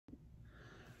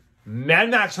Mad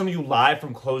Max coming to you live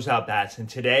from Closeout Bats, and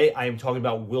today I am talking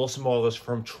about Wilson ballers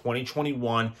from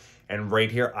 2021, and right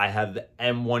here I have the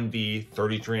M1D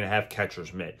 33.5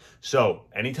 catcher's mitt. So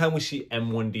anytime we see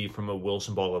M1D from a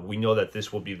Wilson baller, we know that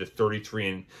this will be the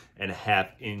 33.5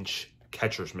 inch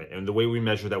catcher's mitt, and the way we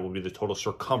measure that will be the total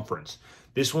circumference.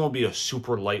 This one will be a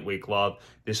super lightweight glove.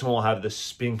 This one will have the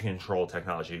spin control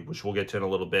technology, which we'll get to in a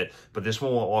little bit, but this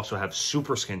one will also have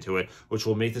super skin to it, which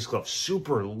will make this glove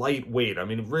super lightweight. I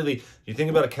mean, really, you think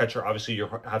about a catcher, obviously you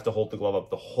have to hold the glove up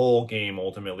the whole game,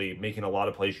 ultimately making a lot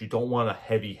of plays. You don't want a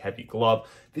heavy glove.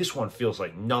 This one feels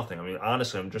like nothing. I mean,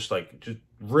 honestly, I'm just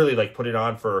really put it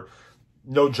on for,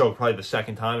 no joke, probably the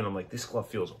second time, and I'm like, this glove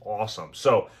feels awesome.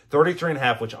 So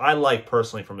 33.5, which I like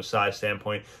personally from a size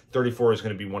standpoint. 34 is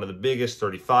going to be one of the biggest,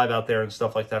 35 out there and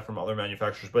stuff like that from other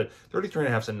manufacturers, but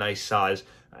 33.5 is a nice size.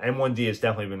 M1D has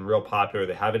definitely been real popular.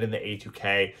 They have it in the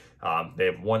A2K. They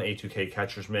have one A2K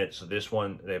catcher's mitt. So this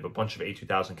one, they have a bunch of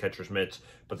A2000 catcher's mitts,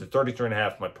 but the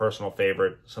 33.5, my personal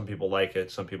favorite. Some people like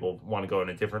it. Some people want to go in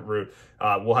a different route.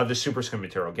 We'll have the super skin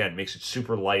material. Again, makes it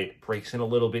super light, breaks in a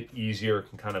little bit easier,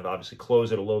 can kind of obviously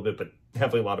close it a little bit, but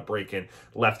definitely a lot of break-in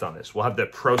left on this. We'll have the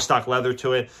pro stock leather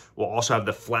to it. We'll also have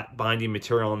the flat binding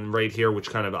material right here, which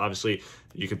kind of obviously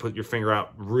you can put your finger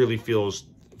out, really feels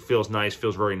nice,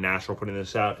 feels very natural putting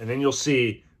this out. And then you'll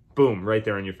see, boom, right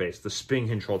there in your face, the spin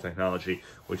control technology,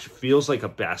 which feels like a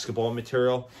basketball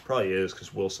material. Probably is,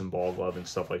 because Wilson ball glove and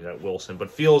stuff like that, Wilson, but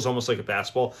feels almost like a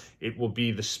basketball. It will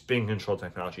be the spin control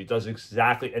technology. It does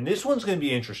exactly, and this one's going to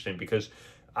be interesting because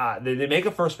they make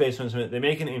a first baseman's mitt, they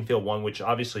make an infield one, which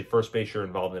obviously first base you're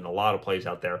involved in a lot of plays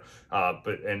out there,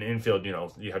 but an infield, you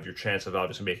know, you have your chance of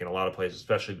obviously making a lot of plays,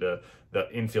 especially the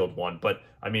infield one. But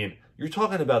I mean, you're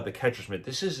talking about the catcher's mitt.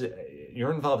 This is,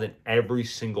 you're involved in every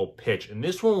single pitch, and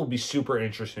this one will be super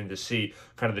interesting to see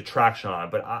kind of the traction on.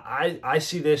 But I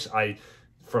see this,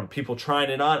 from people trying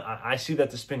it on, I see that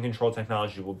the spin control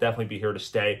technology will definitely be here to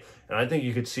stay. And I think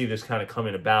you could see this kind of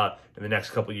coming about in the next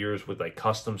couple of years with like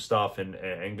custom stuff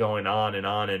and going on.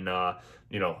 And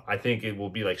you know, I think it will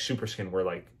be like super skin, where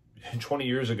like 20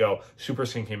 years ago, super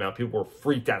skin came out, people were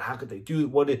freaked out. How could they do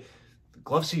it?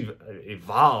 Gloves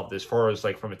evolved as far as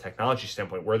like from a technology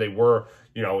standpoint, where they were,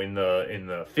 you know, in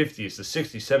the 50s, the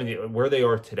 60s, 70s, where they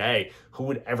are today. Who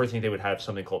would ever think they would have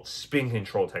something called spin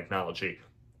control technology?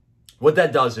 What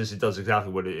that does is it does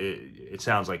exactly what it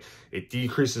sounds like. It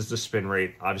decreases the spin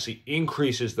rate, obviously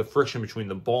increases the friction between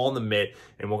the ball and the mitt,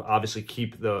 and will obviously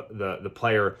keep the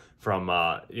player from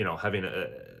you know, having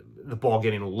the ball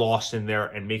getting lost in there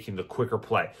and making the quicker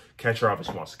play. Catcher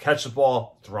obviously wants to catch the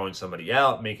ball, throwing somebody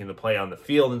out, making the play on the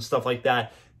field and stuff like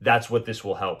that. That's what this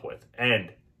will help with,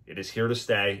 and it is here to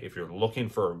stay. If you're looking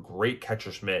for a great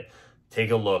catcher's mitt,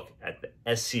 take a look at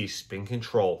the SC Spin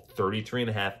Control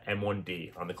 33.5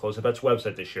 M1D on the Closeout Bats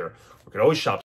website this year. We can always shop